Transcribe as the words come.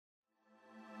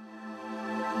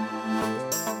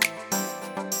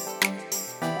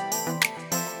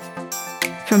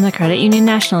From the Credit Union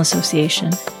National Association,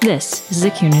 this is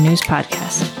the CUNA News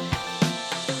Podcast.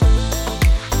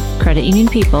 Credit union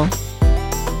people,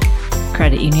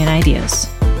 credit union ideas.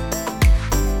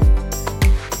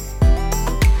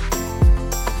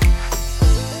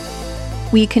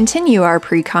 We continue our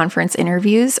pre-conference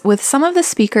interviews with some of the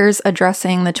speakers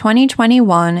addressing the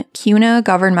 2021 CUNA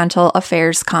Governmental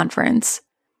Affairs Conference.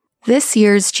 This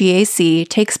year's GAC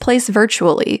takes place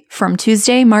virtually from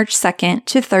Tuesday, March 2nd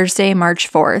to Thursday, March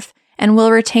 4th, and will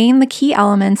retain the key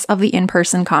elements of the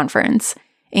in-person conference,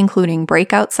 including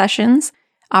breakout sessions,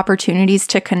 opportunities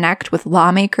to connect with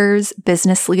lawmakers,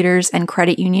 business leaders, and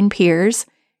credit union peers,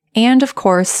 and, of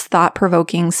course,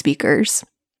 thought-provoking speakers.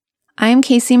 I'm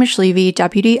Casey Mishlevy,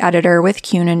 Deputy Editor with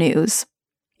CUNA News.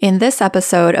 In this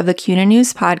episode of the CUNA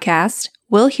News Podcast,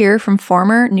 we'll hear from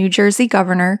former New Jersey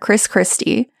Governor Chris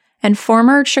Christie and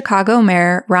former Chicago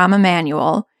Mayor Rahm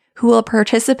Emanuel, who will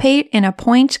participate in a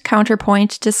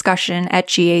point-counterpoint discussion at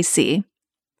GAC.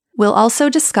 We'll also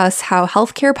discuss how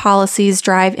healthcare policies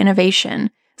drive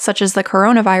innovation, such as the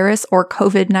coronavirus or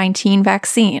COVID-19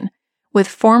 vaccine, with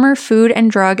former Food and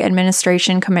Drug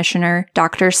Administration Commissioner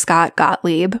Dr. Scott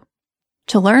Gottlieb.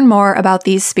 To learn more about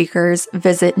these speakers,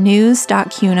 visit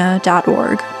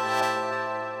news.cuna.org.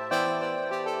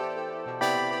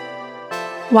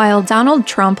 While Donald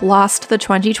Trump lost the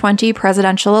 2020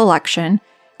 presidential election,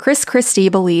 Chris Christie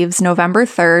believes November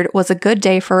 3rd was a good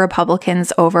day for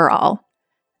Republicans overall.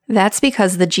 That's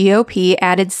because the GOP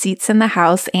added seats in the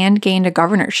House and gained a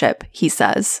governorship, he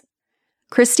says.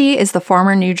 Christie is the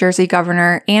former New Jersey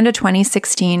governor and a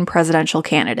 2016 presidential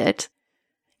candidate.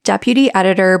 Deputy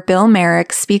Editor Bill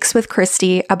Merrick speaks with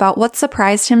Christie about what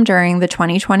surprised him during the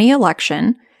 2020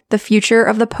 election, the future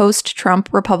of the post-Trump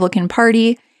Republican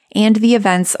Party, and the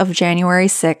events of January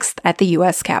 6th at the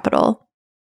U.S. Capitol.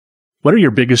 What are your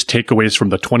biggest takeaways from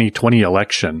the 2020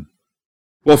 election?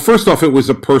 Well, first off, it was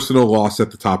a personal loss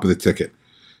at the top of the ticket.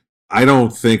 I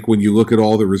don't think when you look at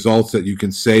all the results that you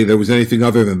can say there was anything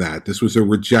other than that. This was a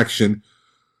rejection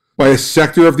by a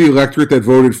sector of the electorate that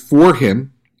voted for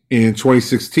him in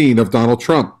 2016 of Donald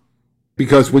Trump.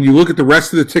 Because when you look at the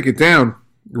rest of the ticket down,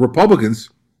 the Republicans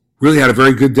really had a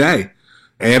very good day.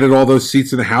 Added all those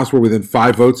seats in the House. We're within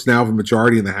 5 votes now of a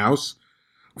majority in the House.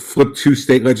 Flipped 2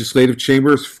 state legislative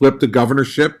chambers. Flipped a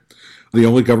governorship. The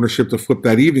only governorship to flip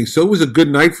that evening. So it was a good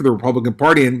night for the Republican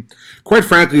Party. And quite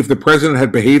frankly, if the president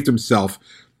had behaved himself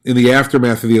in the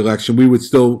aftermath of the election, we would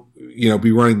still,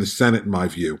 be running the Senate, in my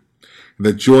view. And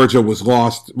that Georgia was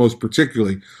lost most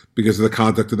particularly because of the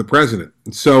conduct of the president.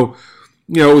 And so,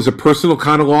 it was a personal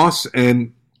kind of loss.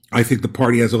 And I think the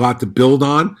party has a lot to build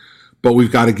on. But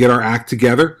we've got to get our act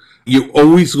together. You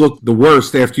always look the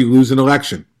worst after you lose an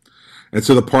election. And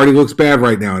so the party looks bad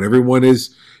right now. And everyone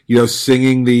is,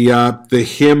 singing the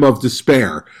hymn of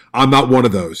despair. I'm not one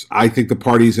of those. I think the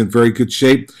party is in very good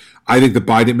shape. I think the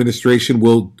Biden administration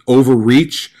will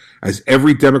overreach, as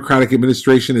every Democratic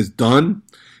administration has done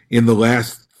in the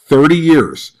last 30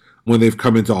 years when they've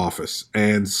come into office.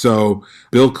 And so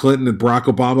Bill Clinton and Barack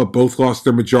Obama both lost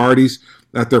their majorities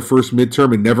at their first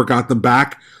midterm and never got them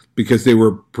back, because they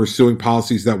were pursuing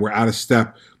policies that were out of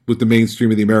step with the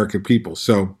mainstream of the American people.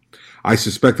 So I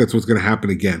suspect that's what's going to happen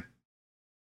again.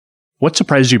 What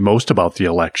surprised you most about the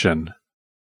election?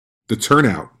 The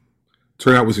turnout.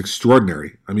 Turnout was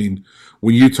extraordinary. I mean,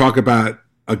 when you talk about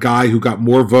a guy who got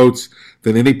more votes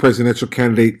than any presidential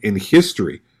candidate in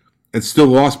history and still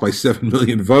lost by 7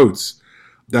 million votes,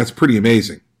 that's pretty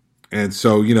amazing. And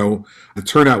so, the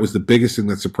turnout was the biggest thing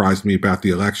that surprised me about the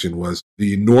election, was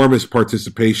the enormous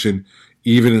participation,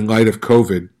 even in light of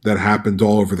COVID, that happened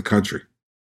all over the country.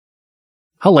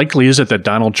 How likely is it that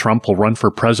Donald Trump will run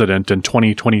for president in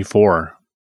 2024?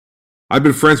 I've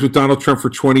been friends with Donald Trump for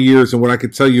 20 years, and what I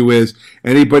can tell you is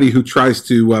anybody who tries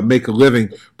to make a living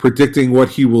predicting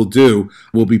what he will do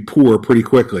will be poor pretty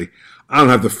quickly. I don't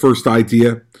have the first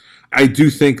idea. I do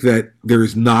think that there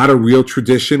is not a real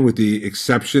tradition, with the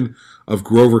exception of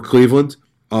Grover Cleveland,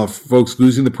 of folks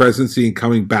losing the presidency and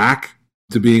coming back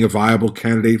to being a viable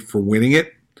candidate for winning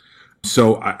it.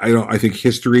 So I think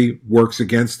history works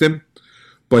against him,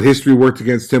 but history worked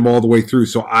against him all the way through.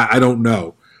 So I don't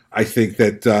know. I think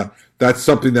that that's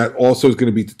something that also is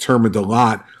going to be determined a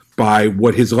lot by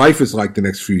what his life is like the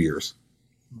next few years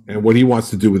and what he wants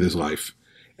to do with his life,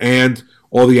 and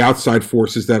all the outside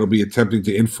forces that will be attempting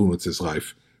to influence his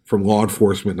life from law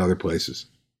enforcement and other places.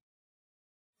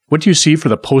 What do you see for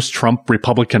the post-Trump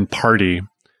Republican Party,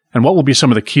 and what will be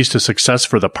some of the keys to success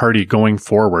for the party going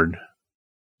forward?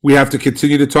 We have to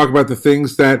continue to talk about the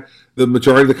things that the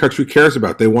majority of the country cares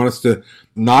about. They want us to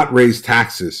not raise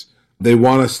taxes. They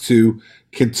want us to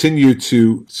continue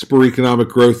to spur economic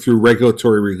growth through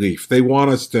regulatory relief. They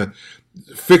want us to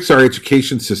fix our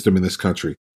education system in this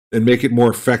country and make it more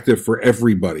effective for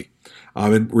everybody,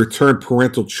 and return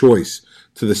parental choice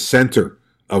to the center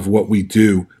of what we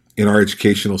do in our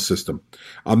educational system.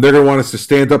 They're going to want us to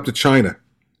stand up to China.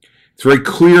 It's very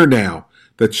clear now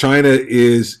that China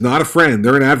is not a friend,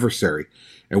 they're an adversary.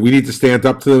 And we need to stand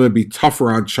up to them and be tougher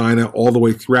on China all the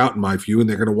way throughout, in my view. And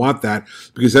they're going to want that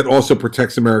because that also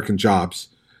protects American jobs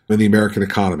and the American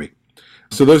economy.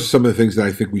 So those are some of the things that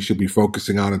I think we should be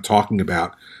focusing on and talking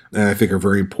about, and I think are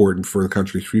very important for the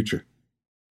country's future.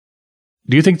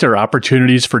 Do you think there are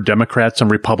opportunities for Democrats and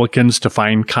Republicans to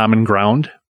find common ground?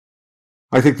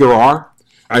 I think there are.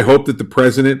 I hope that the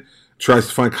president tries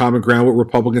to find common ground with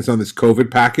Republicans on this COVID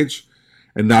package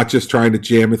and not just trying to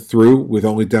jam it through with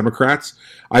only Democrats.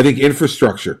 I think an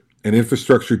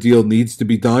infrastructure deal needs to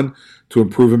be done to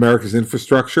improve America's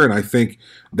infrastructure, and I think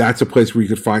that's a place where you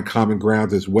could find common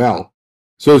ground as well.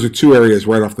 So those are two areas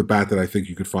right off the bat that I think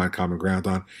you could find common ground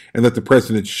on, and that the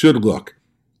president should look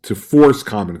to force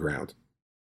common ground.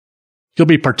 You'll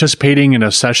be participating in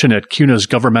a session at CUNA's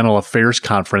Governmental Affairs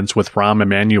Conference with Rahm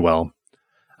Emanuel.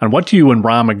 On what do you and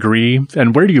Rahm agree,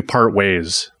 and where do you part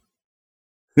ways?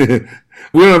 We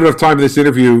don't have enough time in this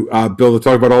interview, Bill, to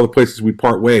talk about all the places we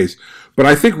part ways. But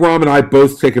I think Rahm and I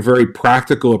both take a very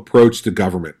practical approach to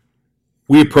government.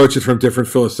 We approach it from different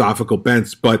philosophical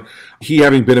bents, but he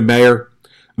having been a mayor,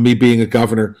 me being a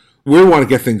governor, we want to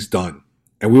get things done.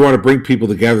 And we want to bring people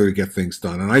together to get things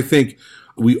done. And I think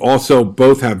we also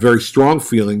both have very strong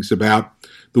feelings about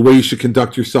the way you should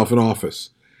conduct yourself in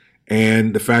office.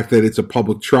 And the fact that it's a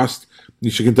public trust,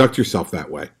 you should conduct yourself that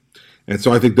way. And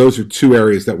so I think those are two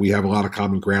areas that we have a lot of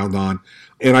common ground on.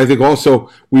 And I think also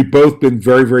we've both been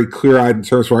very, very clear-eyed in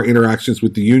terms of our interactions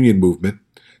with the union movement,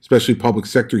 especially public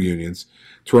sector unions,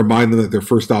 to remind them that their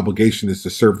first obligation is to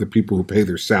serve the people who pay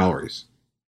their salaries.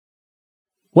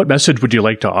 What message would you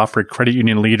like to offer credit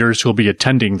union leaders who will be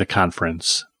attending the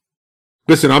conference?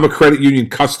 Listen, I'm a credit union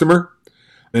customer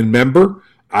and member.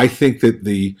 I think that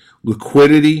the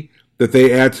liquidity that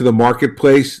they add to the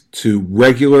marketplace to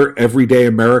regular, everyday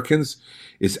Americans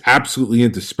is absolutely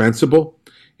indispensable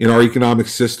in our economic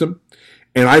system.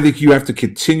 And I think you have to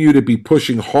continue to be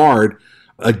pushing hard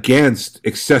against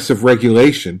excessive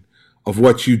regulation of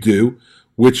what you do,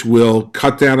 which will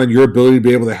cut down on your ability to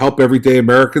be able to help everyday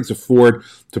Americans afford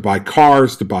to buy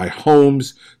cars, to buy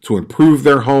homes, to improve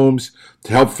their homes,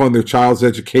 to help fund their child's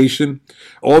education.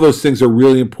 All those things are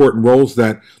really important roles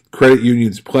that credit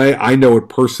unions play. I know it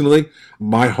personally.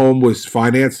 My home was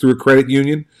financed through a credit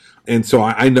union, and so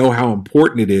I know how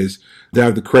important it is to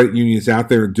have the credit unions out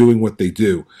there and doing what they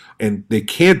do. And they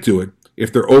can't do it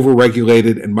if they're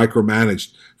overregulated and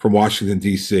micromanaged from Washington,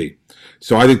 D.C.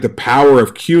 So I think the power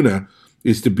of CUNA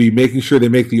is to be making sure they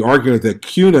make the argument that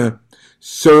CUNA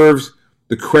serves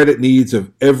the credit needs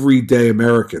of everyday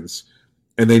Americans,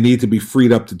 and they need to be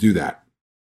freed up to do that.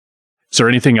 Is there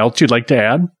anything else you'd like to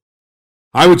add?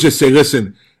 I would just say,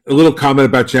 listen, a little comment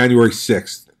about January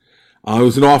 6th. It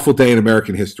was an awful day in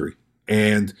American history,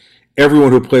 and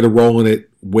everyone who played a role in it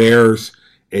wears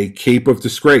a cape of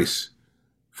disgrace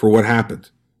for what happened.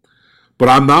 But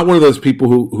I'm not one of those people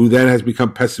who then has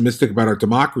become pessimistic about our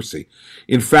democracy.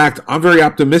 In fact, I'm very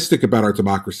optimistic about our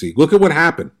democracy. Look at what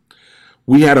happened.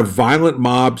 We had a violent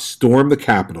mob storm the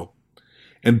Capitol,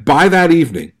 and by that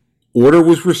evening, order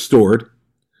was restored.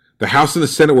 The House and the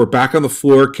Senate were back on the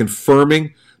floor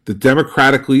confirming the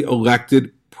democratically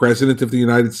elected President of the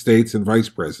United States and Vice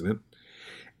President.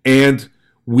 And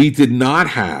we did not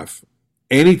have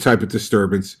any type of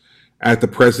disturbance at the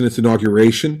President's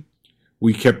inauguration.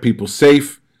 We kept people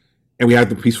safe, and we had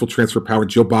the peaceful transfer of power.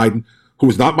 Joe Biden, who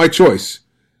was not my choice,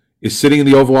 is sitting in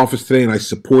the Oval Office today, and I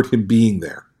support him being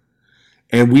there.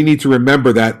 And we need to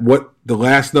remember that what the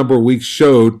last number of weeks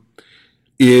showed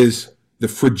is the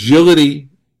fragility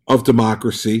of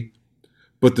democracy,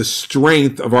 but the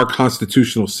strength of our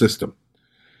constitutional system.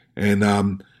 And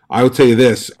I will tell you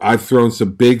this, I've thrown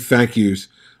some big thank yous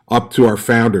up to our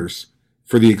founders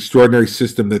for the extraordinary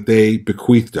system that they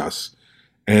bequeathed us.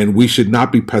 And we should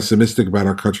not be pessimistic about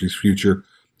our country's future.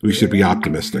 We should be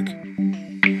optimistic.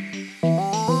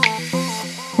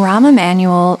 Rahm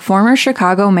Emanuel, former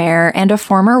Chicago mayor and a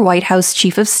former White House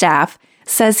chief of staff,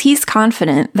 says he's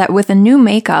confident that with a new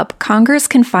makeup, Congress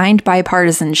can find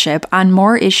bipartisanship on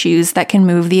more issues that can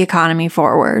move the economy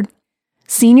forward.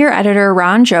 Senior editor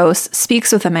Ron Jost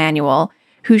speaks with Emanuel,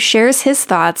 who shares his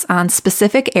thoughts on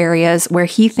specific areas where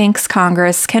he thinks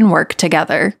Congress can work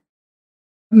together.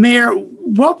 Mayor,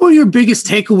 what were your biggest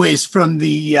takeaways from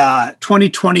the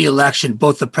 2020 election,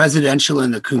 both the presidential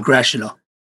and the congressional?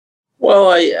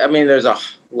 Well, I mean, there's a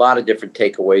lot of different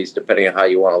takeaways depending on how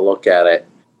you want to look at it.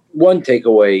 One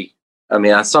takeaway, I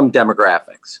mean, on some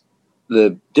demographics,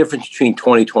 the difference between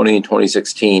 2020 and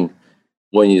 2016,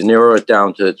 when you narrow it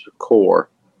down to its core,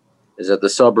 is that the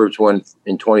suburbs went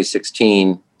in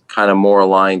 2016 kind of more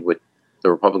aligned with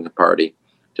the Republican Party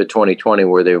to 2020,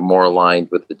 where they were more aligned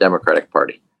with the Democratic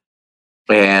Party.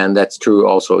 And that's true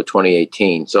also of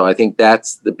 2018. So I think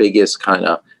that's the biggest kind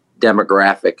of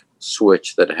demographic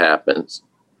switch that happens.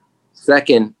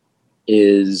 Second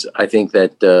is I think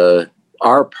that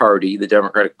our party, the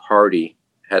Democratic Party,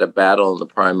 had a battle in the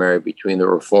primary between the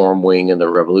Reform wing and the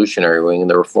Revolutionary wing, and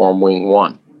the Reform wing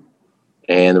won.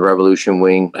 And the Revolution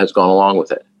wing has gone along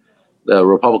with it. The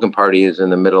Republican Party is in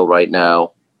the middle right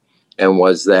now, and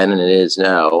was then and it is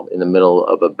now in the middle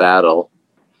of a battle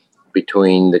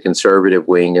between the conservative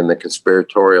wing and the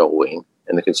conspiratorial wing,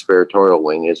 and the conspiratorial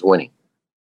wing is winning.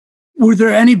 Were there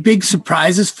any big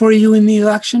surprises for you in the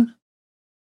election?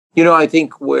 You know, I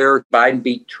think where Biden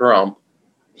beat Trump,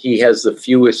 he has the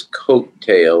fewest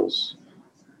coattails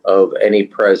of any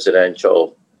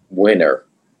presidential winner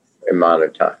in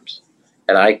modern times.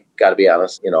 And I got to be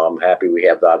honest, you know, I'm happy we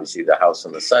have obviously the House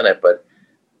and the Senate, but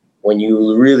when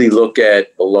you really look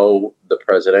at below the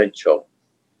presidential,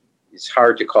 it's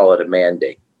hard to call it a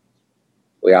mandate.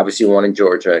 We obviously won in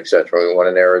Georgia, et cetera. We won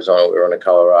in Arizona, we won in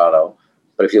Colorado.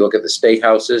 But if you look at the state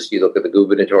houses, you look at the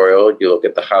gubernatorial, you look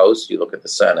at the House, you look at the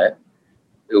Senate,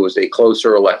 it was a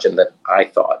closer election than I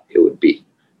thought it would be.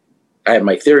 I have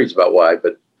my theories about why,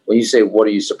 but when you say, what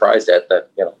are you surprised at?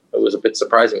 That, you know, it was a bit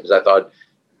surprising because I thought,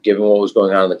 given what was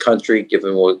going on in the country,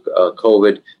 given what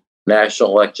COVID,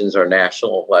 national elections are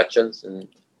national elections, and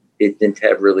it didn't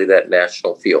have really that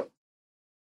national feel.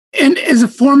 And as a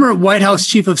former White House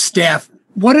chief of staff,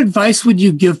 what advice would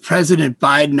you give President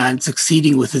Biden on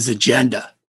succeeding with his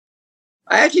agenda?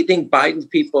 I actually think Biden's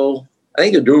people, I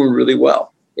think they're doing really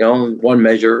well. You know, one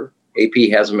measure,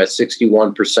 AP has them at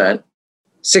 61%.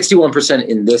 61%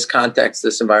 in this context,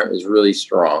 this environment is really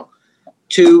strong.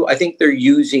 Two, I think they're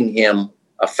using him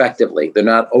effectively. They're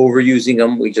not overusing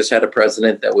him. We just had a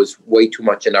president that was way too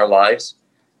much in our lives.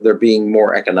 They're being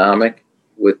more economic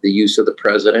with the use of the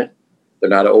president. They're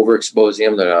not overexposing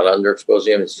him. They're not underexposing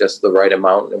him. It's just the right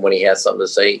amount. And when he has something to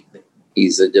say,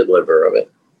 he's the deliverer of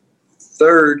it.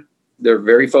 Third, they're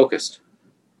very focused,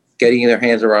 getting their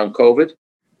hands around COVID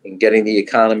and getting the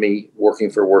economy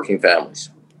working for working families.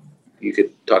 You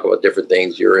could talk about different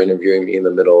things. You're interviewing me in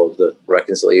the middle of the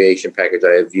reconciliation package.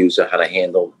 I have views on how to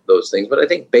handle those things. But I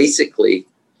think basically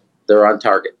they're on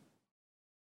target.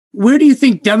 Where do you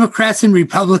think Democrats and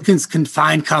Republicans can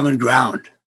find common ground?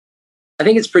 I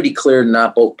think it's pretty clear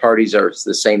not both parties are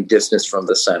the same distance from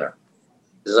the center.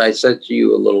 As I said to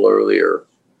you a little earlier,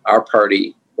 our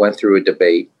party went through a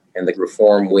debate and the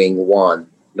Reform wing won,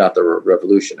 not the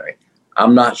Revolutionary.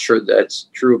 I'm not sure that's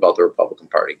true about the Republican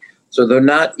Party. So they're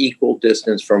not equal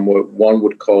distance from what one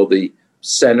would call the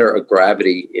center of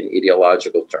gravity in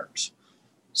ideological terms.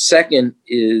 Second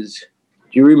is,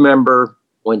 do you remember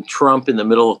when Trump, in the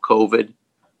middle of COVID,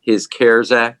 his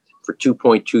CARES Act for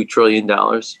 $2.2 trillion?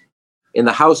 In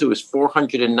the House, it was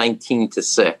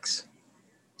 419-6.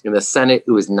 In the Senate,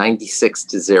 it was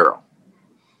 96-0.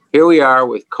 Here we are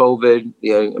with COVID.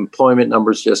 The employment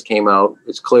numbers just came out.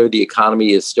 It's clear the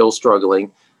economy is still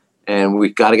struggling, and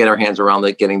we've got to get our hands around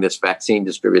getting this vaccine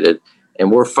distributed. And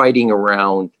we're fighting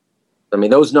around. I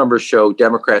mean, those numbers show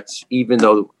Democrats, even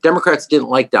though Democrats didn't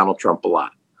like Donald Trump a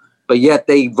lot, but yet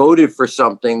they voted for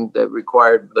something that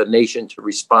required the nation to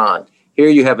respond. Here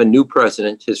you have a new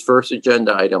president, his first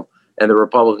agenda item, and the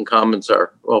Republican comments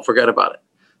are, well, forget about it.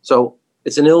 So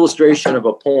it's an illustration of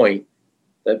a point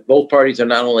that both parties are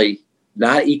not only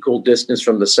not equal distance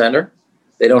from the center,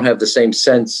 they don't have the same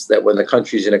sense that when the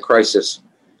country's in a crisis,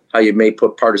 how you may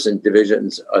put partisan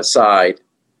divisions aside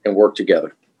and work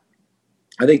together.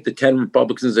 I think the 10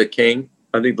 Republicans that came,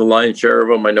 I think the lion's share of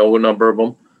them, I know a number of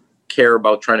them, care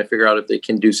about trying to figure out if they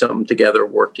can do something together,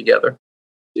 work together.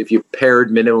 If you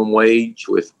paired minimum wage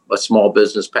with a small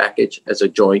business package as a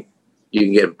joint, you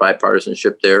can get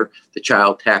bipartisanship there. The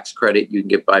child tax credit, you can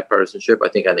get bipartisanship. I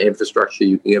think on infrastructure,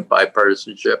 you can get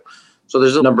bipartisanship. So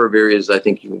there's a number of areas I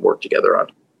think you can work together on.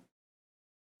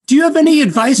 Do you have any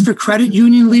advice for credit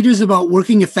union leaders about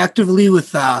working effectively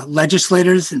with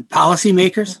legislators and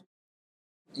policymakers?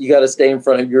 You got to stay in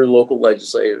front of your local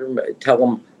legislator. Tell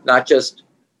them not just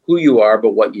who you are,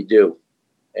 but what you do.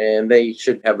 And they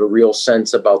should have a real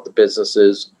sense about the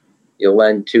businesses you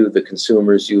lend to, the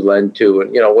consumers you lend to,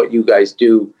 and, you know, what you guys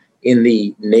do in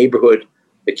the neighborhood,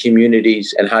 the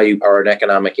communities, and how you are an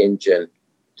economic engine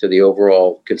to the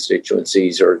overall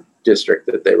constituencies or district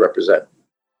that they represent.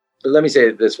 But let me say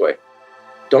it this way.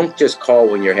 Don't just call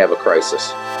when you have a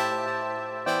crisis.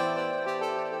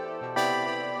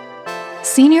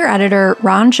 Senior editor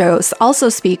Ron Jose also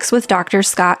speaks with Dr.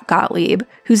 Scott Gottlieb,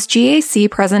 whose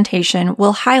GAC presentation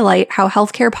will highlight how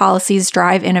healthcare policies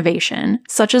drive innovation,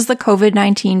 such as the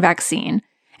COVID-19 vaccine,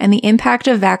 and the impact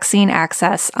of vaccine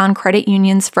access on credit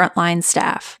unions' frontline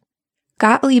staff.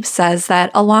 Gottlieb says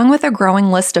that along with a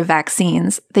growing list of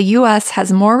vaccines, the U.S.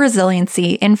 has more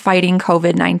resiliency in fighting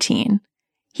COVID-19.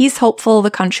 He's hopeful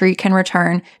the country can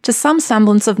return to some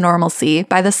semblance of normalcy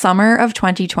by the summer of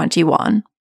 2021.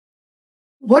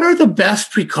 What are the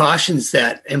best precautions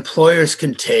that employers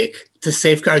can take to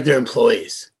safeguard their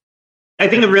employees? I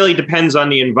think it really depends on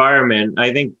the environment.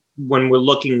 I think when we're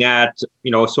looking at,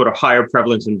 a sort of higher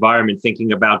prevalence environment,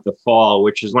 thinking about the fall,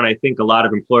 which is when I think a lot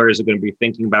of employers are going to be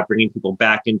thinking about bringing people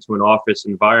back into an office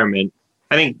environment.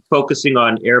 I think focusing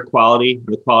on air quality,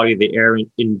 the quality of the air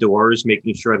indoors,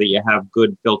 making sure that you have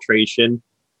good filtration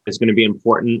is going to be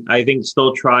important. I think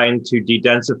still trying to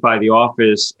de-densify the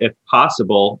office if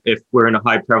possible, if we're in a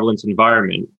high prevalence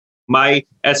environment. My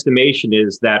estimation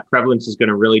is that prevalence is going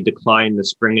to really decline in the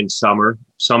spring and summer.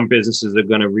 Some businesses are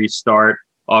going to restart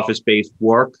office-based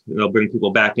work. They'll bring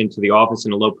people back into the office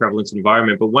in a low prevalence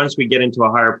environment. But once we get into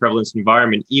a higher prevalence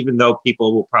environment, even though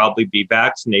people will probably be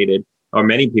vaccinated, or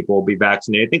many people will be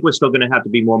vaccinated, I think we're still going to have to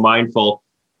be more mindful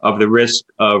of the risk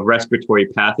of respiratory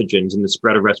pathogens and the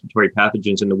spread of respiratory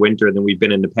pathogens in the winter than we've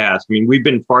been in the past. I mean, we've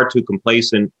been far too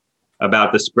complacent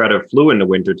about the spread of flu in the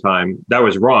wintertime. That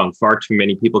was wrong. Far too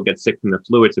many people get sick from the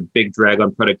flu. It's a big drag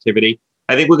on productivity.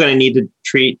 I think we're going to need to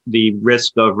treat the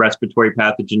risk of respiratory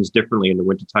pathogens differently in the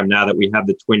wintertime now that we have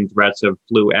the twin threats of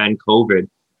flu and COVID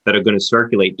that are going to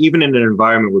circulate, even in an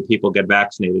environment where people get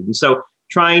vaccinated. And so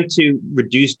trying to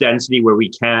reduce density where we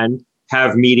can,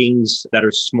 have meetings that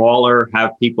are smaller,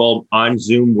 have people on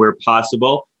Zoom where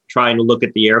possible, trying to look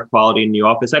at the air quality in the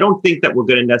office. I don't think that we're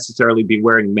going to necessarily be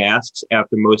wearing masks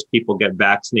after most people get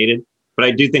vaccinated, but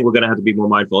I do think we're going to have to be more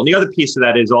mindful. And the other piece of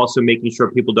that is also making sure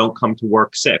people don't come to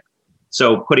work sick.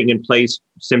 So putting in place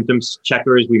symptoms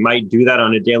checkers, we might do that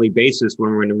on a daily basis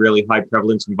when we're in a really high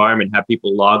prevalence environment, have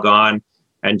people log on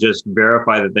and just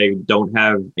verify that they don't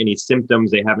have any symptoms,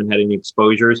 they haven't had any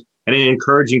exposures, and then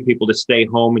encouraging people to stay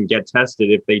home and get tested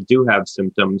if they do have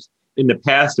symptoms. In the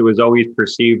past, it was always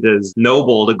perceived as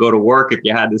noble to go to work if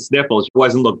you had the sniffles. It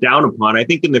wasn't looked down upon. I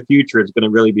think in the future, it's going to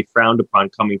really be frowned upon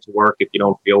coming to work if you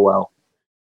don't feel well.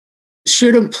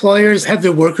 Should employers have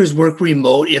their workers work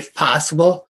remote if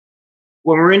possible?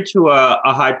 When we're into a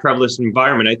high prevalence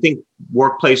environment, I think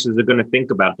workplaces are going to think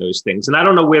about those things. And I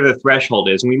don't know where the threshold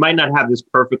is. And we might not have this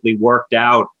perfectly worked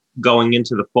out going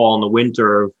into the fall and the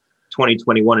winter of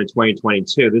 2021 and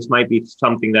 2022. This might be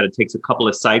something that it takes a couple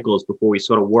of cycles before we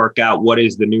sort of work out what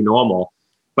is the new normal.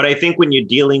 But I think when you're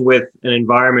dealing with an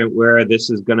environment where this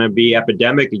is going to be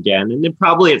epidemic again, and then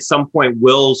probably at some point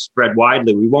will spread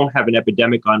widely, we won't have an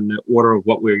epidemic on the order of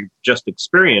what we've just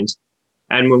experienced.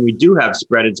 And when we do have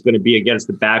spread, it's going to be against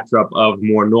the backdrop of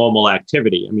more normal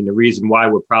activity. I mean, the reason why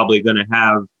we're probably going to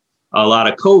have a lot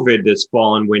of COVID this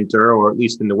fall and winter, or at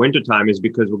least in the wintertime, is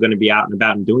because we're going to be out and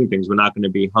about and doing things. We're not going to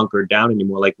be hunkered down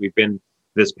anymore like we've been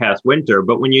this past winter.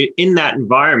 But when you're in that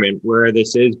environment where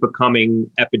this is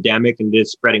becoming epidemic and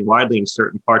is spreading widely in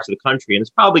certain parts of the country, and it's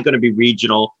probably going to be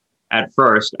regional at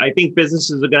first, I think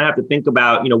businesses are going to have to think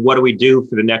about, what do we do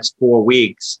for the next 4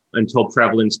 weeks until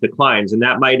prevalence declines? And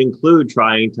that might include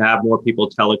trying to have more people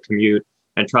telecommute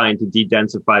and trying to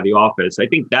de-densify the office. I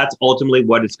think that's ultimately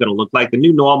what it's going to look like. The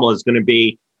new normal is going to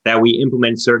be that we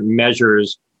implement certain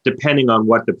measures depending on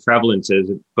what the prevalence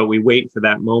is, but we wait for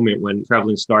that moment when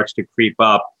prevalence starts to creep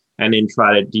up and then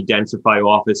try to de-densify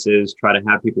offices, try to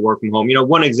have people work from home.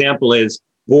 One example is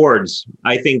boards.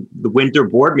 I think the winter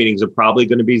board meetings are probably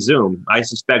going to be Zoom. I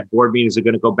suspect board meetings are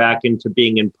going to go back into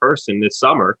being in person this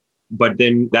summer, but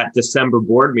then that December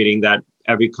board meeting that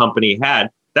every company had,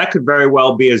 that could very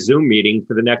well be a Zoom meeting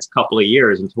for the next couple of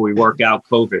years until we work out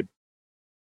COVID.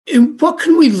 And what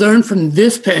can we learn from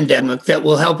this pandemic that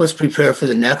will help us prepare for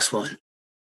the next one?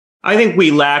 I think we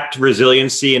lacked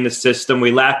resiliency in the system.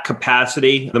 We lacked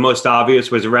capacity. The most obvious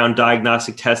was around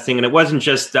diagnostic testing. And it wasn't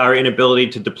just our inability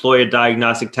to deploy a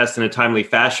diagnostic test in a timely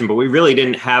fashion, but we really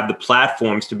didn't have the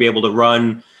platforms to be able to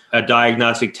run a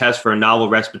diagnostic test for a novel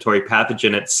respiratory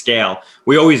pathogen at scale.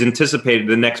 We always anticipated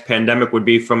the next pandemic would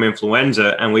be from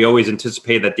influenza, and we always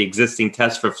anticipated that the existing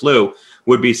test for flu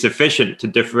would be sufficient to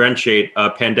differentiate a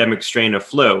pandemic strain of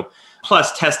flu.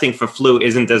 Plus, testing for flu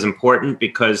isn't as important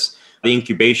because the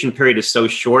incubation period is so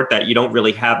short that you don't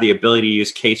really have the ability to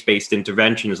use case-based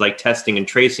interventions like testing and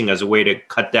tracing as a way to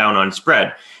cut down on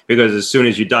spread. Because as soon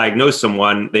as you diagnose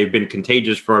someone, they've been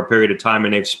contagious for a period of time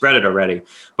and they've spread it already.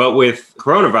 But with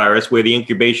coronavirus, where the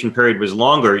incubation period was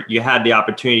longer, you had the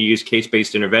opportunity to use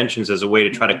case-based interventions as a way to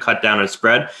try to cut down on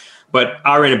spread. But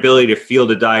our inability to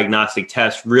field a diagnostic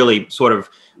test really sort of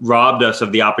robbed us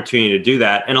of the opportunity to do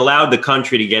that and allowed the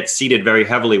country to get seeded very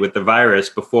heavily with the virus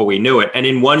before we knew it. And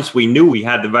then once we knew we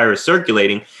had the virus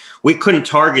circulating, we couldn't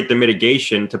target the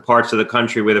mitigation to parts of the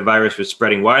country where the virus was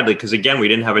spreading widely because, again, we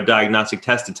didn't have a diagnostic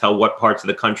test to tell what parts of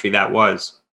the country that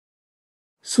was.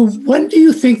 So when do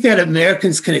you think that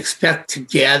Americans can expect to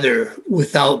gather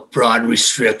without broad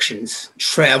restrictions,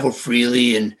 travel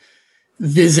freely, and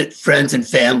visit friends and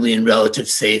family in relative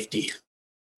safety?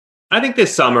 I think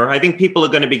this summer. I think people are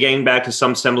going to be getting back to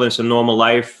some semblance of normal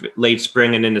life late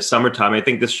spring and into summertime. I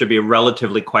think this should be a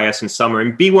relatively quiescent summer.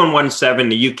 And B117,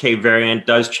 the UK variant,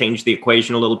 does change the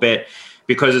equation a little bit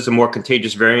because it's a more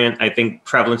contagious variant. I think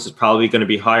prevalence is probably going to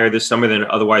be higher this summer than it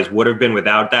otherwise would have been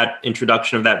without that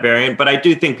introduction of that variant. But I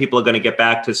do think people are going to get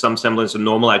back to some semblance of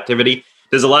normal activity.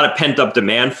 There's a lot of pent up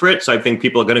demand for it. So I think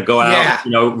people are going to go out,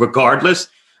 regardless.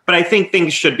 But I think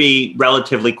things should be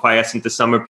relatively quiescent this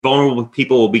summer. Vulnerable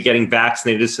people will be getting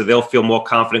vaccinated, so they'll feel more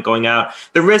confident going out.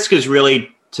 The risk is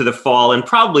really to the fall and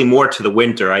probably more to the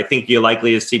winter. I think you're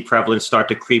likely to see prevalence start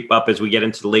to creep up as we get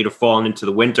into the later fall and into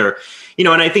the winter. And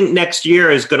I think next year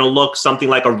is going to look something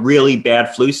like a really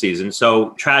bad flu season.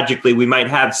 So tragically, we might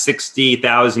have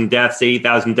 60,000 deaths,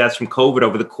 80,000 deaths from COVID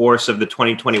over the course of the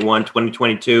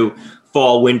 2021-2022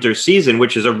 fall-winter season,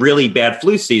 which is a really bad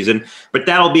flu season. But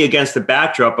that'll be against the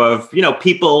backdrop of,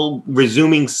 people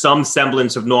resuming some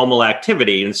semblance of normal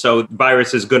activity. And so the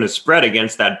virus is going to spread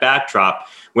against that backdrop.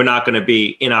 We're not going to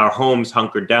be in our homes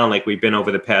hunkered down like we've been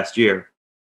over the past year.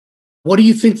 What do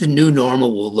you think the new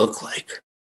normal will look like?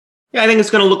 Yeah, I think it's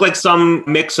going to look like some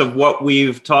mix of what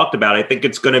we've talked about. I think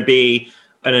it's going to be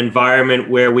an environment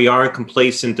where we aren't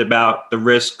complacent about the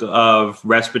risk of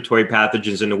respiratory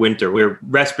pathogens in the winter, where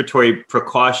respiratory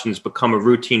precautions become a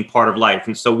routine part of life.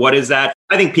 And so what is that?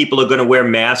 I think people are going to wear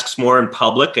masks more in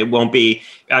public. It won't be,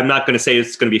 I'm not going to say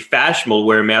it's going to be fashionable to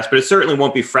wear a mask, but it certainly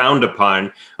won't be frowned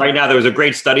upon. Right now, there was a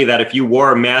great study that if you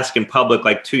wore a mask in public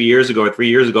like 2 years ago or 3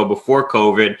 years ago before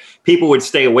COVID, people would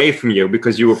stay away from you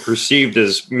because you were perceived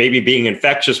as maybe being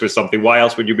infectious with something. Why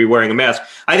else would you be wearing a mask?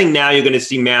 I think now you're going to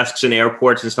see masks in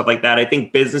airports and stuff like that. I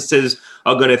think businesses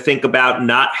are going to think about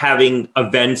not having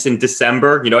events in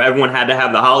December. Everyone had to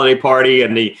have the holiday party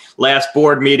and the last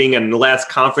board meeting and the last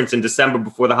conference in December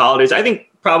before the holidays. I think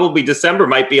probably December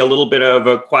might be a little bit of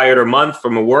a quieter month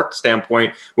from a work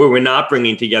standpoint where we're not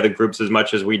bringing together groups as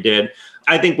much as we did.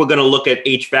 I think we're going to look at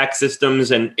HVAC systems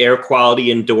and air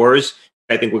quality indoors.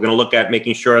 I think we're going to look at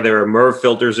making sure there are MERV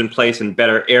filters in place and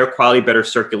better air quality, better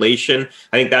circulation.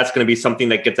 I think that's going to be something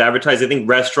that gets advertised. I think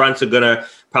restaurants are going to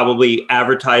probably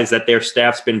advertise that their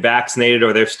staff's been vaccinated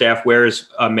or their staff wears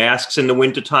masks in the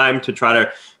wintertime to try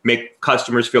to make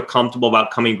customers feel comfortable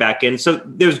about coming back in. So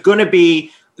there's going to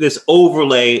be this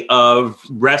overlay of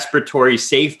respiratory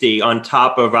safety on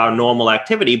top of our normal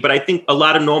activity. But I think a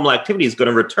lot of normal activity is going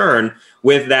to return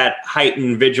with that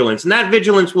heightened vigilance. And that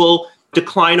vigilance will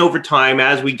decline over time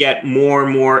as we get more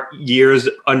and more years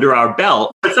under our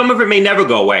belt. But some of it may never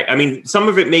go away. I mean, some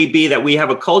of it may be that we have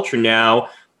a culture now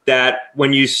that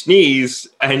when you sneeze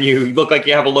and you look like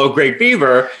you have a low-grade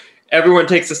fever, everyone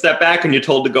takes a step back and you're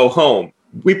told to go home.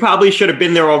 We probably should have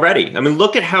been there already. I mean,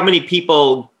 look at how many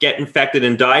people get infected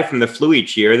and die from the flu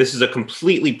each year. This is a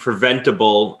completely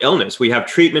preventable illness. We have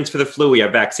treatments for the flu. We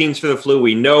have vaccines for the flu.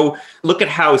 We know, look at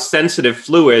how sensitive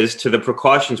flu is to the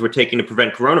precautions we're taking to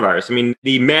prevent coronavirus. I mean,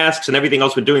 the masks and everything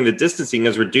else we're doing, the distancing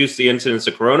has reduced the incidence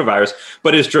of coronavirus,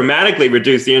 but has dramatically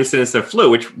reduced the incidence of flu,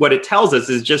 which what it tells us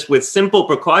is just with simple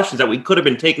precautions that we could have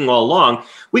been taking all along,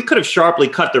 we could have sharply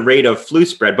cut the rate of flu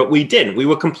spread, but we didn't. We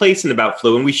were complacent about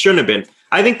flu and we shouldn't have been.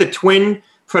 I think the twin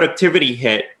productivity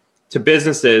hit to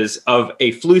businesses of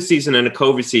a flu season and a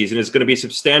COVID season is going to be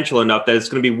substantial enough that it's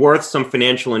going to be worth some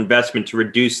financial investment to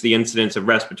reduce the incidence of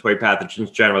respiratory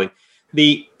pathogens generally.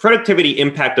 The productivity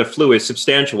impact of flu is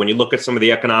substantial when you look at some of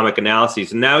the economic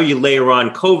analyses. And now you layer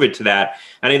on COVID to that.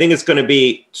 And I think it's going to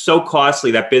be so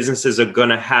costly that businesses are going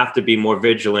to have to be more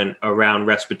vigilant around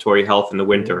respiratory health in the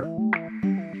winter.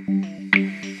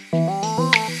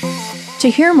 To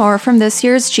hear more from this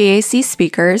year's GAC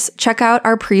speakers, check out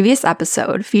our previous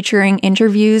episode featuring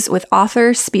interviews with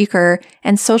author, speaker,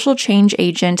 and social change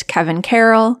agent Kevin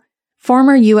Carroll,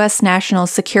 former U.S. National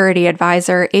Security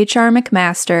Advisor H.R.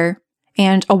 McMaster,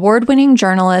 and award-winning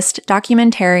journalist,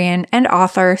 documentarian, and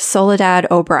author Soledad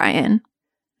O'Brien.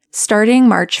 Starting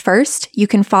March 1st, you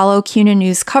can follow CUNA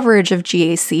News coverage of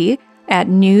GAC at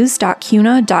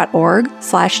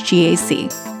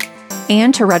news.cuna.org/GAC.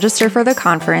 And to register for the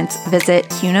conference, visit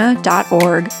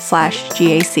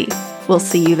cuna.org/GAC. We'll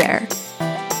see you there.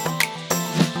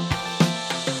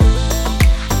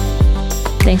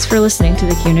 Thanks for listening to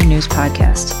the CUNA News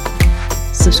Podcast.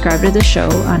 Subscribe to the show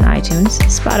on iTunes,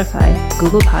 Spotify,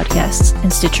 Google Podcasts,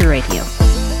 and Stitcher Radio.